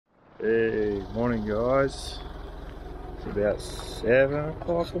Hey, morning guys. It's about 7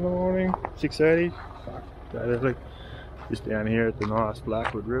 o'clock in the morning, 6:30. Fuck, that early. Just down here at the nice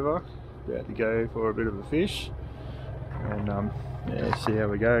Blackwood River. About to go for a bit of a fish. And yeah, see how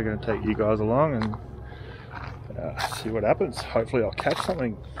we go. Going to take you guys along and see what happens. Hopefully I'll catch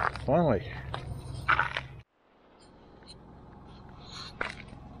something, finally.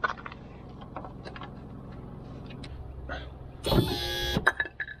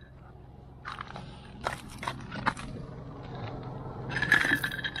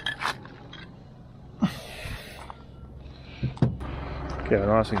 Look how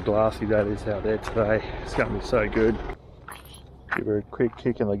nice and glassy that is out there today. It's going to be so good. Give her a quick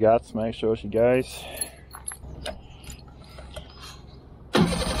kick in the guts, make sure she goes.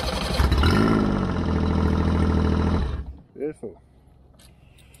 Beautiful.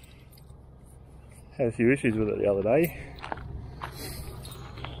 Had a few issues with it the other day.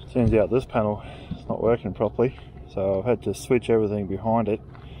 Turns out this panel is not working properly, so I've had to switch everything behind it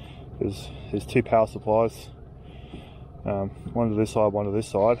because there's two power supplies. One to this side, one to this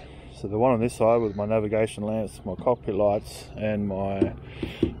side. So the one on this side with my navigation lamps, my cockpit lights and my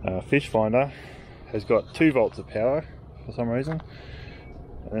fish finder has got 2 volts of power for some reason,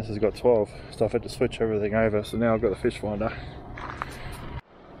 and this has got 12, so I've had to switch everything over. So now I've got the fish finder.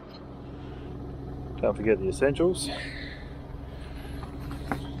 Don't forget the essentials: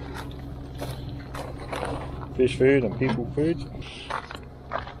 fish food and people food.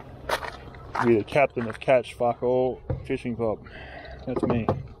 Be the captain of Catch Fuck All Fishing Club. That's me.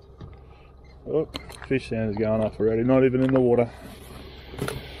 Oh, fish sound is going off already, not even in the water.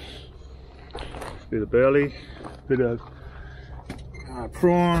 Bit of burley, bit of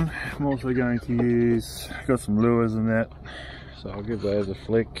prawn. I'm also going to use, got some lures and that, so I'll give those a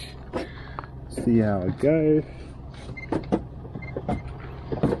flick. See how it goes.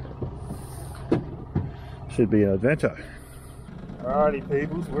 Should be an adventure. Alrighty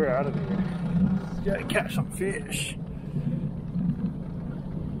peoples, we're out of here. Let's go catch some fish.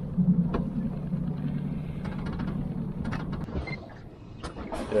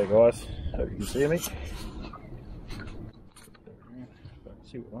 Yeah guys, hope you can see me.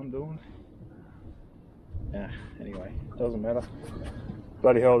 See what I'm doing. Yeah, anyway, doesn't matter.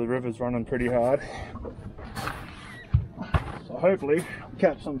 Bloody hell, the river's running pretty hard. So hopefully I'll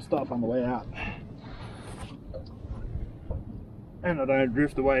catch some stuff on the way out. And I don't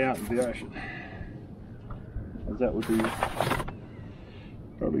drift away out into the ocean, as that would be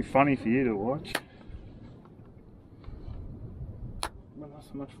probably funny for you to watch, but not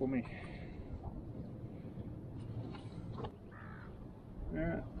so much for me.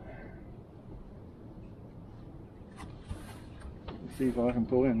 Alright, let's see if I can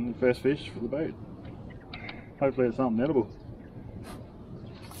pull in the first fish for the boat. Hopefully it's something edible.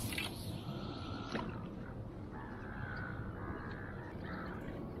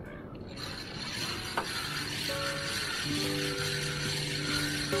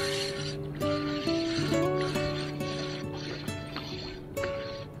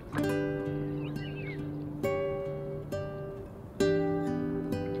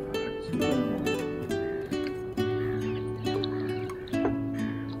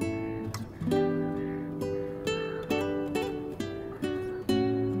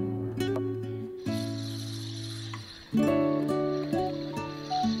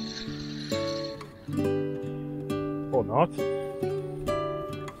 Or not. A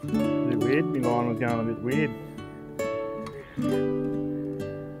bit weird, my line was going a bit weird.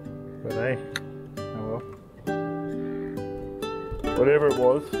 But hey, oh well. Whatever it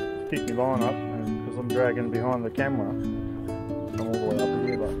was, picked my line up, and because I'm dragging behind the camera, I'm all the way up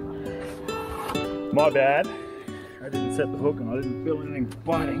here, but my bad. I didn't set the hook and I didn't feel anything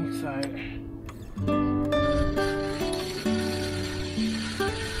biting, so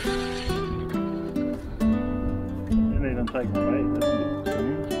take my bait. That's a bit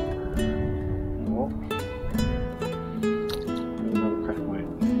strange. Oh well. Another crack weight.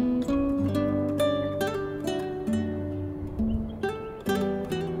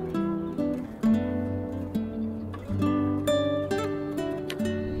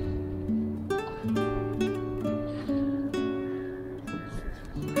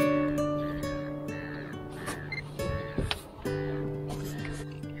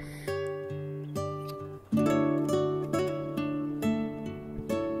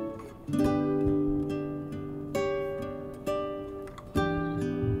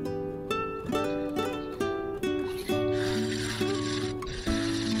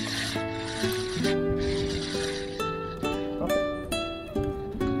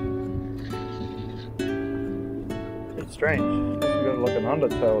 strange. We've got like an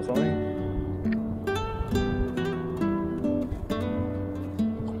undertow or something.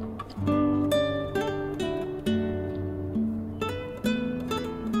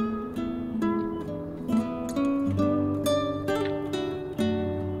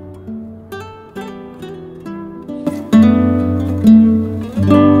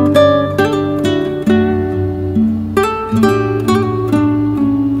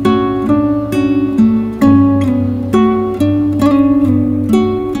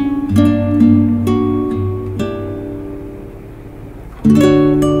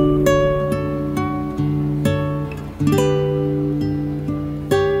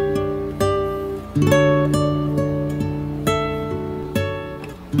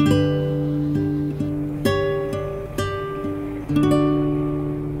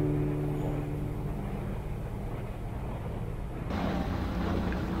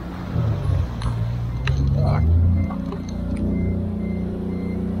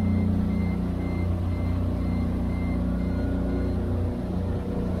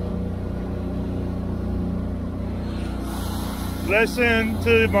 Lesson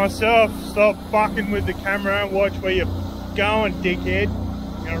to myself, stop fucking with the camera and watch where you're going, dickhead.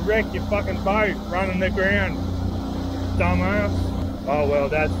 You're gonna wreck your fucking boat running the ground, dumbass. Oh well,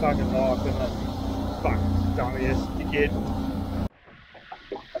 that's fucking life, isn't it? Fuck, dumbass, dickhead.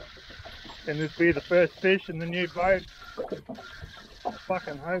 Can this be the first fish in the new boat? I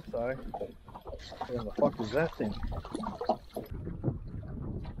fucking hope so. What the fuck is that thing?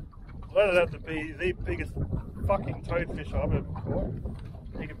 Let it have to be the biggest fucking toadfish I've ever caught.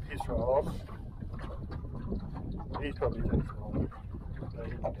 He can piss right off. He's probably too small.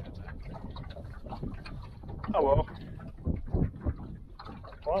 Oh well.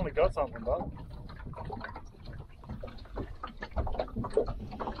 Finally got something, bud.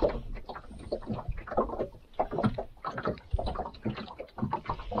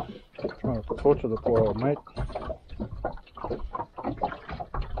 Trying to torture the poor old mate.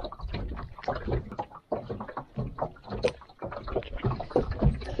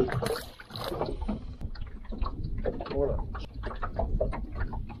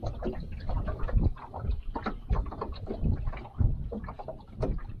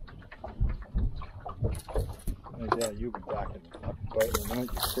 Yeah, you'll be back in the fucking boat in a minute,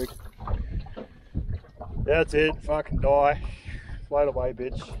 you prick. That's it, fucking die. Float away,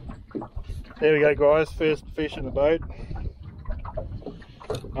 bitch. There we go, guys, first fish in the boat.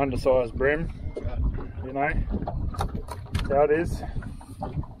 Undersized bream, but you know, that's how it is.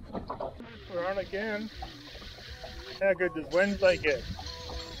 We're on again. How good does Wednesday get?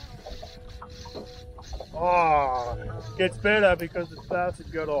 Oh, gets better because the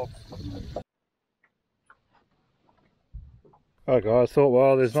bastard got off. Alright guys, thought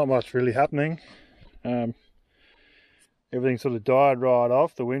well there's not much really happening. Everything sort of died right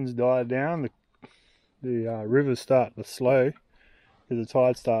off, the winds died down, the river's starting to slow because the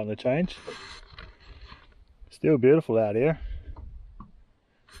tide's starting to change. Still beautiful out here,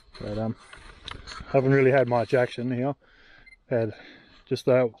 but haven't really had much action here. Had just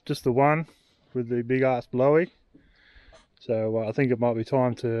the one with the big ass blowy, so I think it might be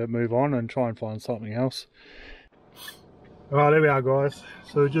time to move on and try and find something else. Alright, there we are, guys.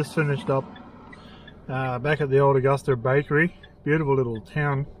 So we just finished up back at the old Augusta bakery. Beautiful little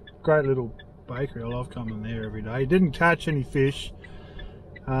town, great little bakery. I love coming there every day. Didn't catch any fish.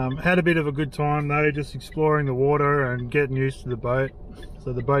 Had a bit of a good time though, just exploring the water and getting used to the boat.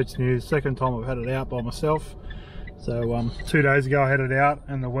 So the boat's new, second time I've had it out by myself. So 2 days ago I had it out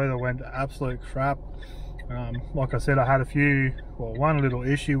and the weather went to absolute crap. Like I said, I had one little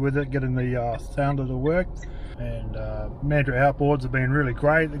issue with it, getting the sounder to work. And Mantra Outboards have been really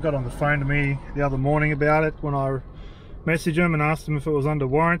great. They got on the phone to me the other morning about it when I messaged them and asked them if it was under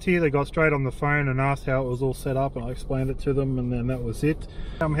warranty. They got straight on the phone and asked how it was all set up, and I explained it to them, and then that was it.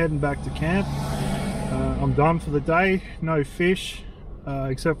 I'm heading back to camp. I'm done for the day. No fish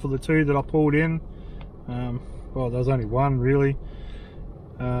except for the 2 that I pulled in. Well, there was only one really.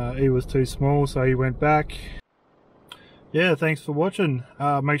 He was too small, so he went back. Yeah, thanks for watching.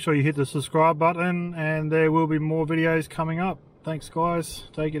 Make sure you hit the subscribe button and there will be more videos coming up. Thanks guys,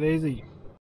 take it easy.